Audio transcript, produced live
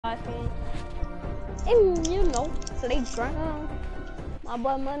And you know, Playground. My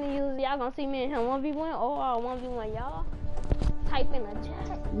boy Money usually y'all gonna see me in him 1v1 or 1v1 y'all. Type in the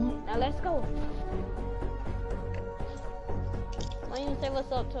chat. Now let's go. Why you say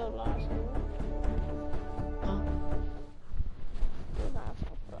what's up to the live stream?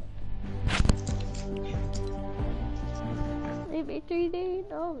 Maybe 3D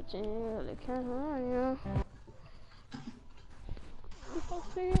no jail, they can't hide ya.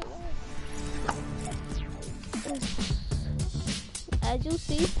 As you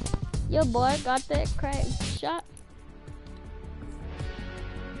see, your boy got that crack shot.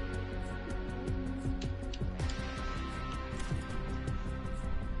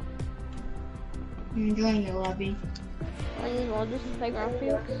 I'm enjoying the lobby. I just want to do some playground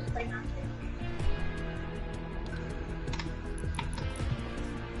fields.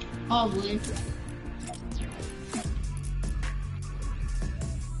 Probably.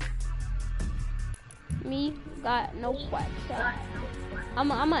 Me got no quack shot.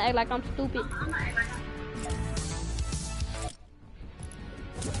 I'ma act like I'm stupid.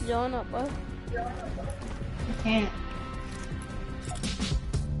 Join up, bro. I can't.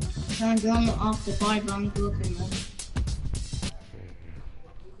 I'm drawing off the body, but I'm looking at it.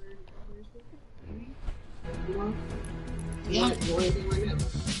 Yeah.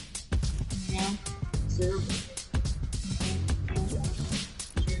 Yeah.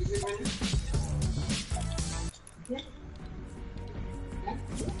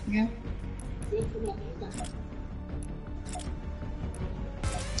 Yeah.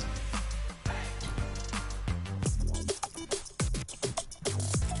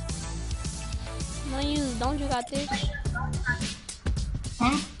 Don't you got this?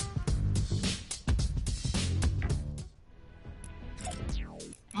 Huh?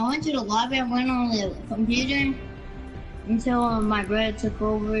 I went to the lobby, I went on the computer until my brother took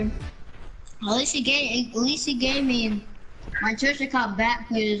over. At least he gave me my church account back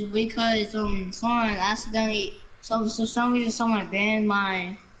because someone accidentally for some reason someone banned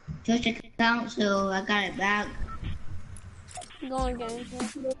my church account, so I got it back. Go on, game.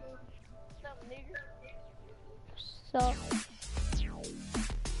 So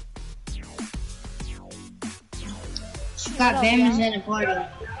Got banned in the party.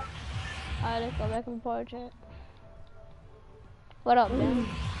 Alright, let's go back in the party chat. What up, man?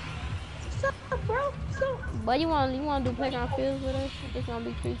 What's up, bro? What's up? But you wanna do playground fields with us? It's gonna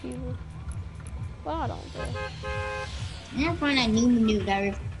be 3 people. Well, I don't care. I'm gonna find that new menu that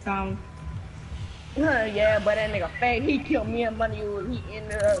we found. Yeah, but that nigga fake. He killed me and Money. He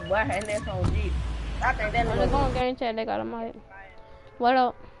ended up behind that on G. I think that When they go on game chat, they got a mic. What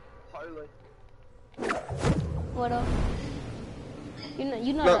up? What up? You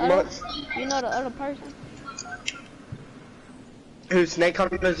know the other person? Who's Snake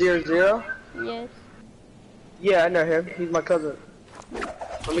Hunter 00? Yes. Yeah, I know him. He's my cousin.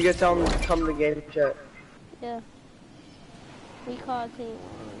 Let me go tell him to come to the game chat. Yeah. We call team.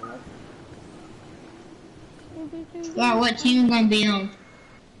 Wow, what team gonna be on?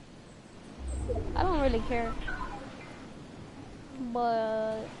 I don't really care.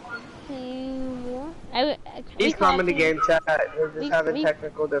 But team one. He's coming to game chat. We're just having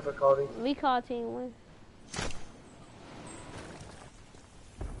technical difficulties. We call team one.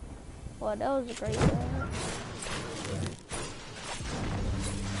 Well, that was a great game.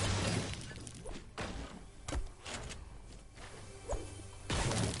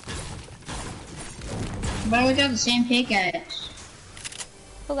 But we got the same pickaxe.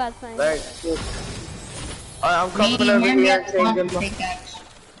 Who got the same? Thanks. Alright, I'm coming over here to change pickaxe.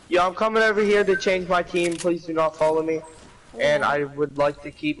 Yeah, I'm coming over here to change my team. Please do not follow me. Yeah. And I would like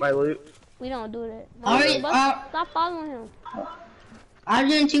to keep my loot. We don't do that. Alright, Stop following him. Are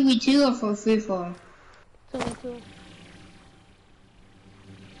you doing 2v2 or for free for? 2v2.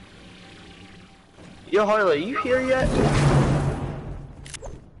 Yo, Harley, you here yet?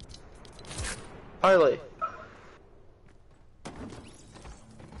 Harley.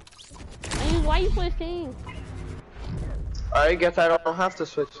 Why you switch teams? I guess I don't have to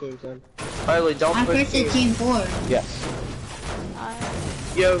switch teams then. Harley, don't I switch switched to team 4. Yes.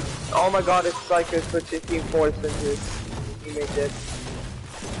 Yo, oh my god, it's like a switch to team 4 since your teammate did.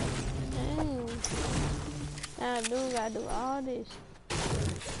 Dang. Now dude gotta do all this.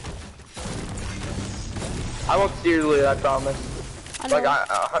 I won't steal your loot, I promise. Like,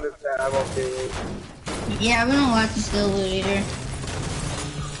 100%, I won't steal your loot. Yeah, we don't like to steal loot either.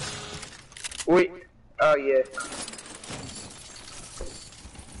 Wait, oh yeah.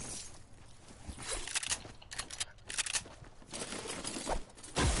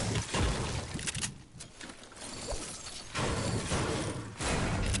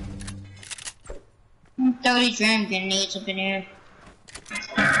 30 drum grenades up in here.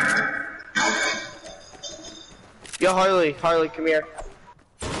 Yo, Harley, come here.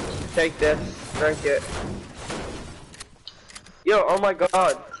 Take this, drink it. Yo, oh my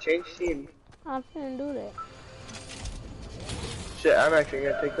god, change scene. I'm finna do that. Shit, I'm actually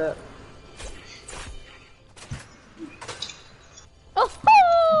gonna take that. Oh!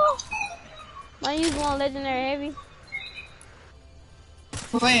 Why you want legendary heavy?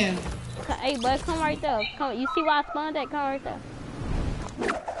 Where? Hey, bud, come right there. Come, you see why I spawned that? Come right there.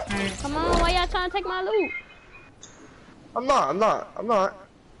 Come on, why y'all trying to take my loot? I'm not.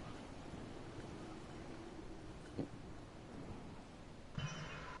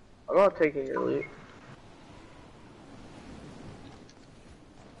 I'm not taking your loot.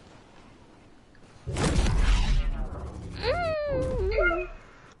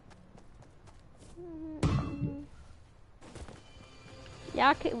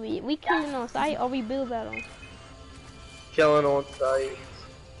 Y'all, we killing on site or we build battle? Killing on site.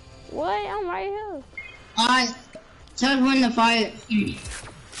 What? I'm right here. Alright, tell us when to fight. We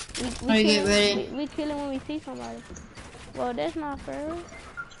Get ready. We killing when we see somebody. Well, that's not fair.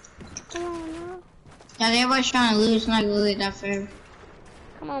 Come on now. Yeah, everybody's trying to lose, it's not really that fair.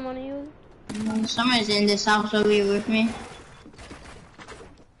 Come on, money you. Someone's in this house over here with me.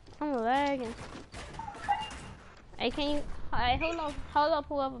 I'm lagging. Hey, can you? Hey, hold up,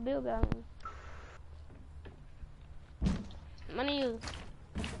 whoever build battle. Money you.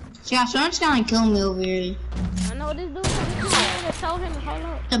 See, someone's gonna kill me over here. I know this dude. I told him to hold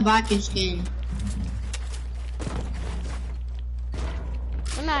up. The Baki skin.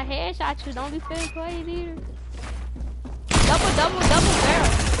 When I headshot you, don't be feeling crazy either. Double barrel.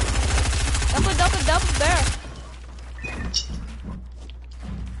 Double barrel.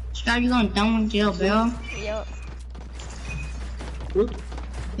 Scott, you gonna dumb jail barrel? Yup.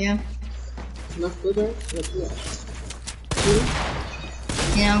 Yeah. Let's go there. Let's go.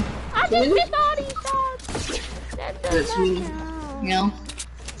 Yeah. I just missed all these shots. That does not count. Yeah.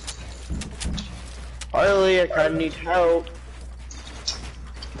 Harley, I kinda need help.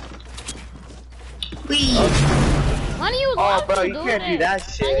 Wee. Money you Oh, bro, to you do can't do that Man,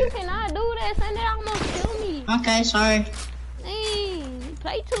 shit. you cannot do that, son. That almost killed me. Okay, sorry. Dang, you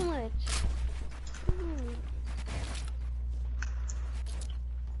play too much.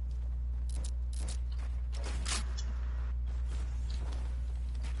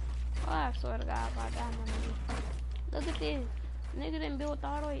 Oh, I swear to God, if I got money. Look at this. Nigga done built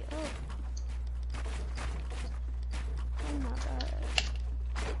all the way up. Oh my God.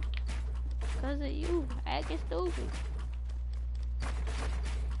 Cause of you, acting stupid.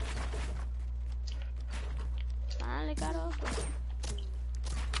 Finally got up.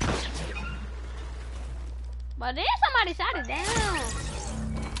 But then somebody shot it down.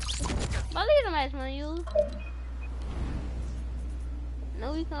 But leave the match, man, you.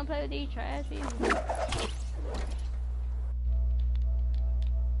 No, we can't play with these trash people.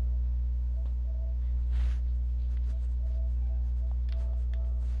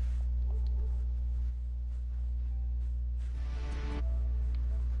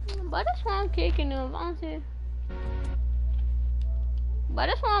 But that's why I'm kicking them, honestly. But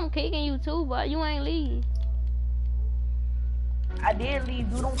that's why I'm kicking you too, but you ain't leave. I did leave,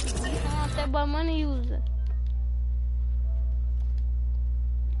 dude. Don't kick me. I want that but money user.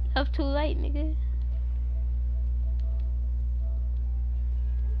 Up too late, nigga.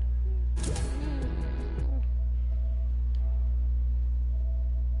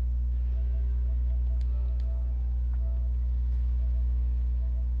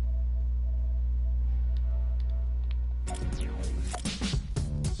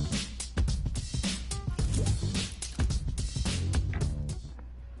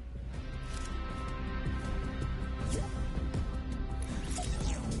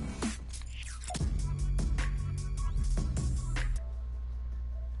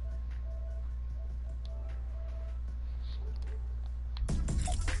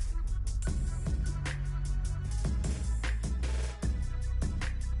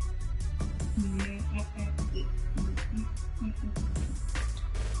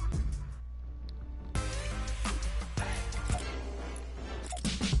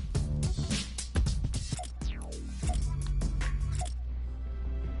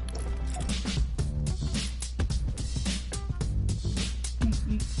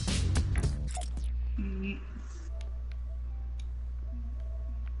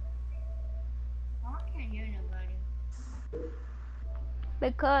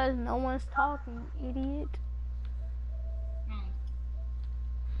 Because no one's talking, idiot.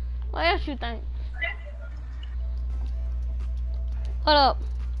 What else you think? Hold up.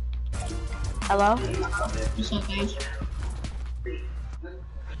 Hello? What's up, guys?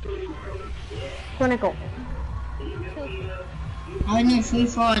 Clinical. I was in free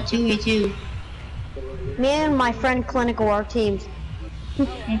for a 2v2. Me and my friend Clinical are teams.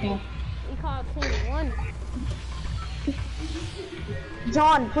 Okay. We call team 1.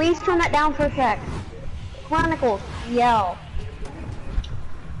 John, please turn that down for a sec. Clinical, yell.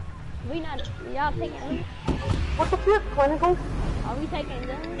 We not, y'all taking loot? What the flip, Clinical? Are we taking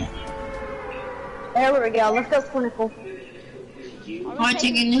guns? There we go, let's go Clinical. Are we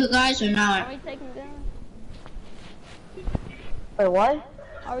taking loot, guys, or Are not? we taking guns? Wait, what?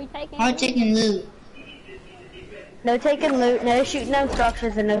 Are we taking Are we loot? taking loot? No taking loot, no shooting no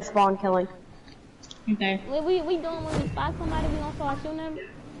structures, and no spawn killing. Okay. We doing when we spot somebody, we gonna start shooting them?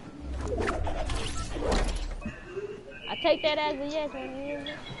 I take that as a yes when you hear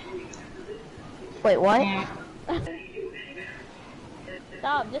it. Wait, what? Yeah.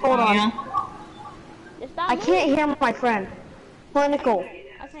 Stop, just Hold stop. on. Just stop I moving. can't hear my friend. Clinical.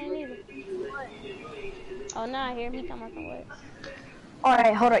 I can't either. Oh, now I hear him. He talking about some what?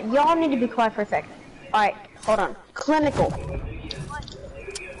 Alright, hold on. Y'all need to be quiet for a second. Alright, hold on. Clinical.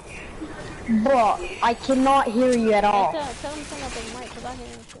 Bro, I cannot hear you at all. Tell him to turn up his mic, cause I hear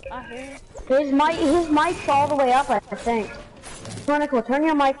him too. I hear him. His mic's all the way up, I think. Clinical, turn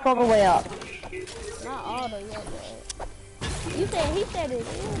your mic all the way up. Not all the way. You said, he said it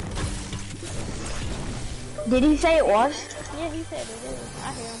is. Did he say it was? Yeah, he said it is.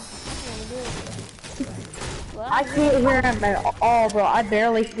 I hear him. I hear him good. Well, I can't hear him at all, bro. I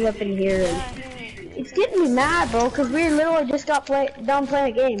barely flipping hear him. I hear him. It's getting me mad, bro, because we literally just got done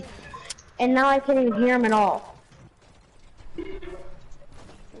playing a game. And now I can't even hear him at all.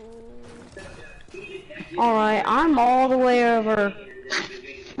 Alright, I'm all the way over.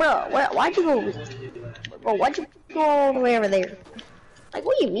 Bro, why'd you go? Bro, why'd you go all the way over there? Like,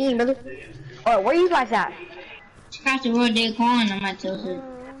 what do you mean, brother? Alright, where you guys at? Scratch the road day corn, I'm at tilted.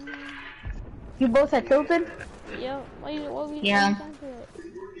 You both at tilted? Yo, what we Yeah.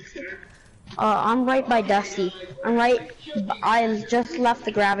 I'm right by Dusty. I just left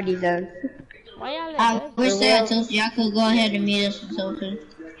the gravity zone. Why y'all I at wish they had tilted. Y'all could go ahead and meet us at tilted.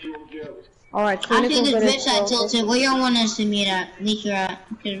 Alright, After clinical the good rich at tilted, where y'all want us to meet at? Meet you at?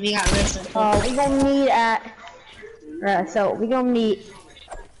 Because we got rich at tilted. we gonna meet at, so we gonna meet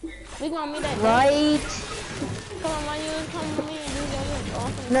We gonna meet at right, Come on, man, you come with me and do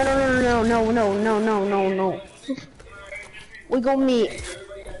your awesome. no. We gonna meet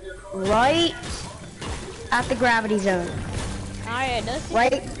right at the gravity zone. Alright, Dusty.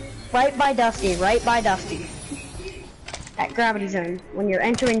 Right by Dusty, At gravity zone, when you're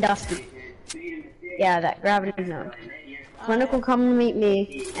entering Dusty. Yeah, that gravity zone. Clinical, come to meet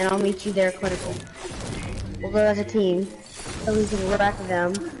me, and I'll meet you there, Clinical. We'll go as a team, so we can wreck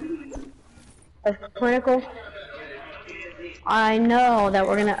them. As Clinical, I know that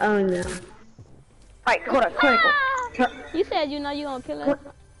we're gonna own them. Alright, hold on, Clinical. You said you know you gonna kill us.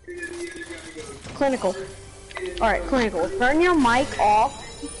 Clinical. Alright, Clinical, turn your mic off,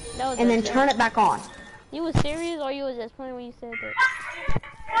 That was and a then joke. turn it back on. You was serious or you was just playing when you said that?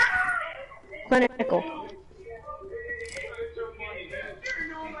 Clinical.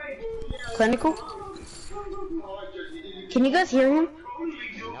 Clinical? Can you guys hear him?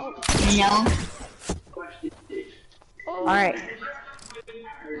 No. Oh. Alright.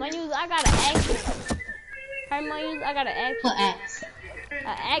 Mayuse, I got an action. Hey, Mayuse, I got an action. Put X. An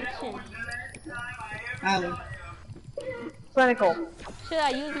action. Oh. Clinical. Should I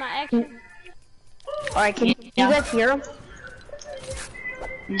use my action? Alright, can you guys hear him?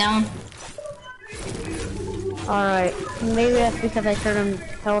 No. Alright. Maybe that's because I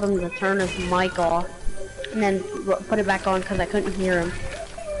told him to turn his mic off. And then put it back on because I couldn't hear him.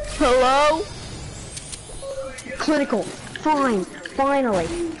 Hello? Clinical. Fine. Finally.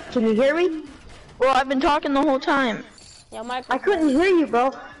 Can you hear me? Well, I've been talking the whole time. Yo, Michael. I couldn't hear you,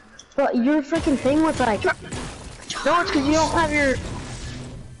 bro. But your freaking thing was like... No, it's because you don't have your...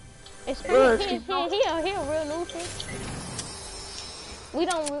 It's pretty. He a real nuisance. We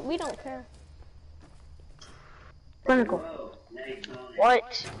don't care. Clinical.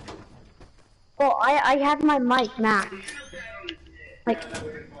 What? Well, I have my mic max. Like,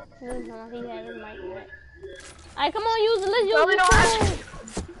 He has his mic. Alright, come on, use it. Let's use Probably it. don't have-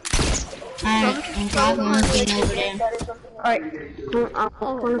 Alright, I'm probably gonna get over there. alright.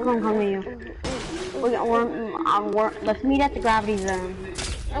 Clinical, I'm coming to you. Let's meet at the gravity zone.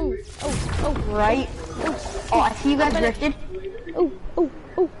 Oh. Right? Oh, I see you guys drifted. Oh.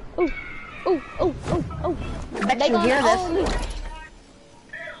 I bet you hear this. own me.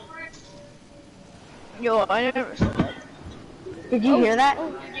 Yo, I never said that. Did you hear that?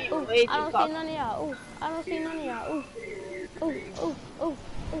 Ooh, I don't see none of y'all. Ooh, I don't see none of y'all. Ooh.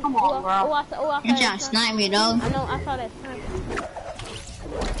 Come on, bro. I saw You trying that to sniper. snipe me, dog? I know, I saw that sniper.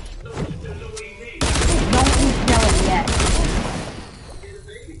 Don't be killing yet.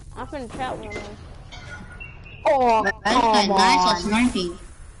 I'm finna trap one of them. Oh, That's come like nice at on. sniping.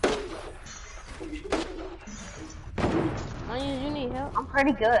 Onions, you need help? I'm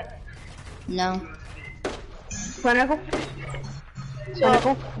pretty good. No. Clinical?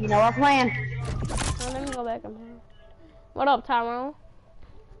 Clinical? You know our plan. Oh, let me go back and play. What up, Tyrone?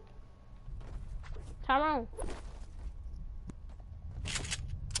 Tyrone.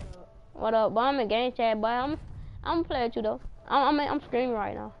 What up? Boy, I'm in game chat, boy. I'm gonna play with you though. I'm streaming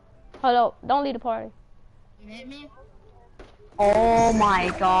right now. Hold up, don't leave the party. You hit me? Oh my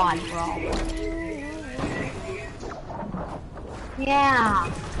god, bro. Yeah.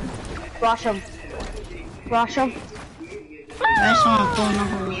 Rush him. Rush him. That's why I'm pulling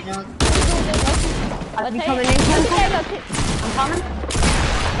up on me, dog. Are you coming in, Clinical? I'm coming.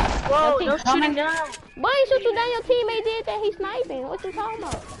 Whoa, Your no team shooting down. Boy, he shoot you down. Your teammate did that. He's sniping. What you talking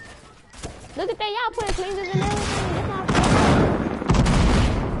about? Look at that. Y'all putting clingers and everything. That's not fair.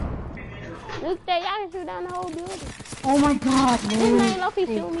 Look at that. Y'all can shoot down the whole building. Oh my god, This man man. Luffy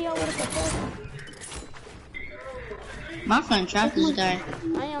shooting me over the compressor. My friend trapped this guy.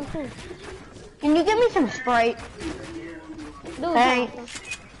 I am too. Can you give me some Sprite? Dude, Hey.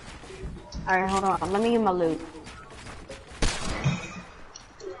 Johnson. Alright, hold on. Let me get my loot.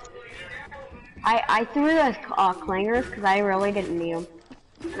 I threw the clangers because I really didn't need them.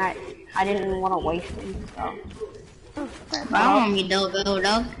 And I didn't want to waste them, so. But I don't want me to go,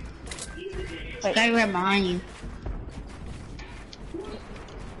 dog. Wait. Guy right behind you.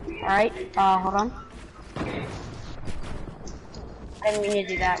 Alright, hold on. I didn't mean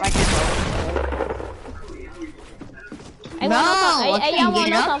to do that. Right there. Hey, No, I hey, y'all can't wanna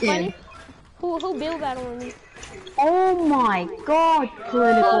get know up something there. funny? Who build battling me? Oh my god,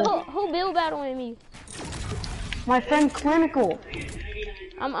 Clinical. Who build battling me? My friend Clinical.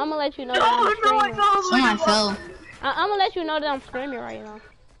 I'm gonna let you know that I'm streaming. Someone fell. I'm gonna let you know that I'm streaming right now.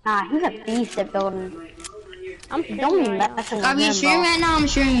 Nah, he's a beast at building. I'm streaming Don't be right now. messing Are with you him, streaming bro. right now? I'm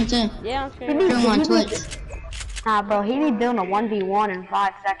streaming too. Yeah, I'm He streaming. be, Stream on he be, Twitch. nah, bro, he be building a 1v1 in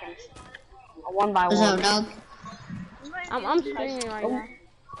 5 seconds. A 1 by What's 1. up, dog? I'm streaming right now.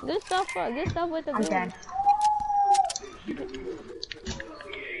 Good stuff with the I'm build. dead.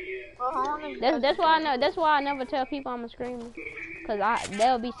 That's why I never tell people I'm a streamer. Cause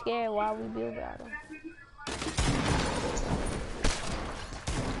they'll be scared while we build battle.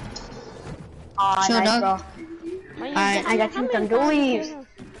 Aw, Chill, nice, dog. bro. Alright. I got you some dualies.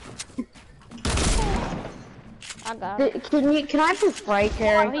 I got it. Can I put Sprite, Oh,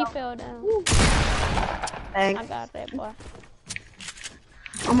 Terry? he fell down. Thanks. I got that boy.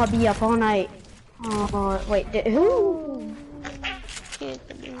 I'm gonna be up all night. Oh, wait, who? Kids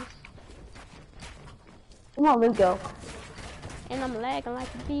abuse. Come on, Luke, go. And I'm lagging like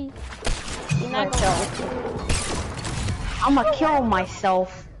a beast. You're not gonna I'm gonna kill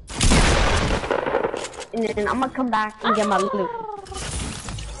myself. And then I'm gonna come back and get my loot.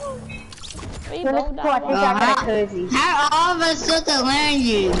 We Clinical, both I died. think I got a cozy. How all of us took to land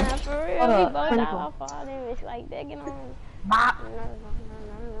you? Nah, for real, Hold we up, both died Clinical. off all them. It's like they get on. Bop.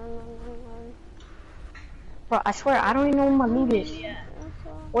 Bro, I swear, I don't even know where my loot is.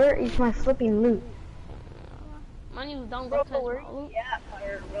 Where is my flipping loot? My news don't go touch my loot.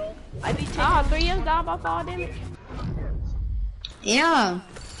 Bro. I be taking Ah, 3 years died off all them. Yeah.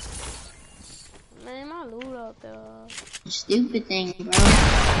 Man, my loot up there. Stupid thing, bro.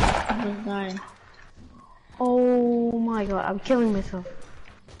 I'm sorry. Oh my god, I'm killing myself.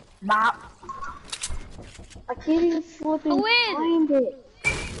 Bop. I can't even flipping Who is it? find it.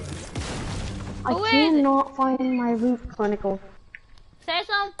 I Who is cannot find my loot, Clinical. Say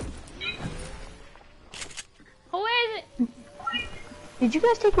something. Who is it? Did you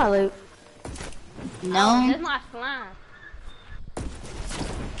guys take my loot? No. That's my slime.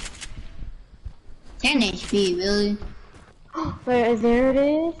 10 HP, really? Wait, there it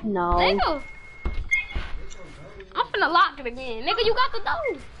is? No. Nigga. I'm finna lock it again. Nigga, you got the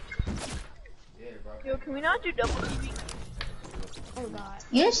door. Yo, can we not do double TV? Oh god.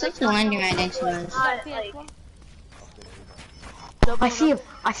 You're such a landing right next to us. Not like I see him.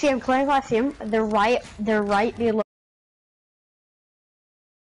 I see him, Clinical. I see him. They're right below.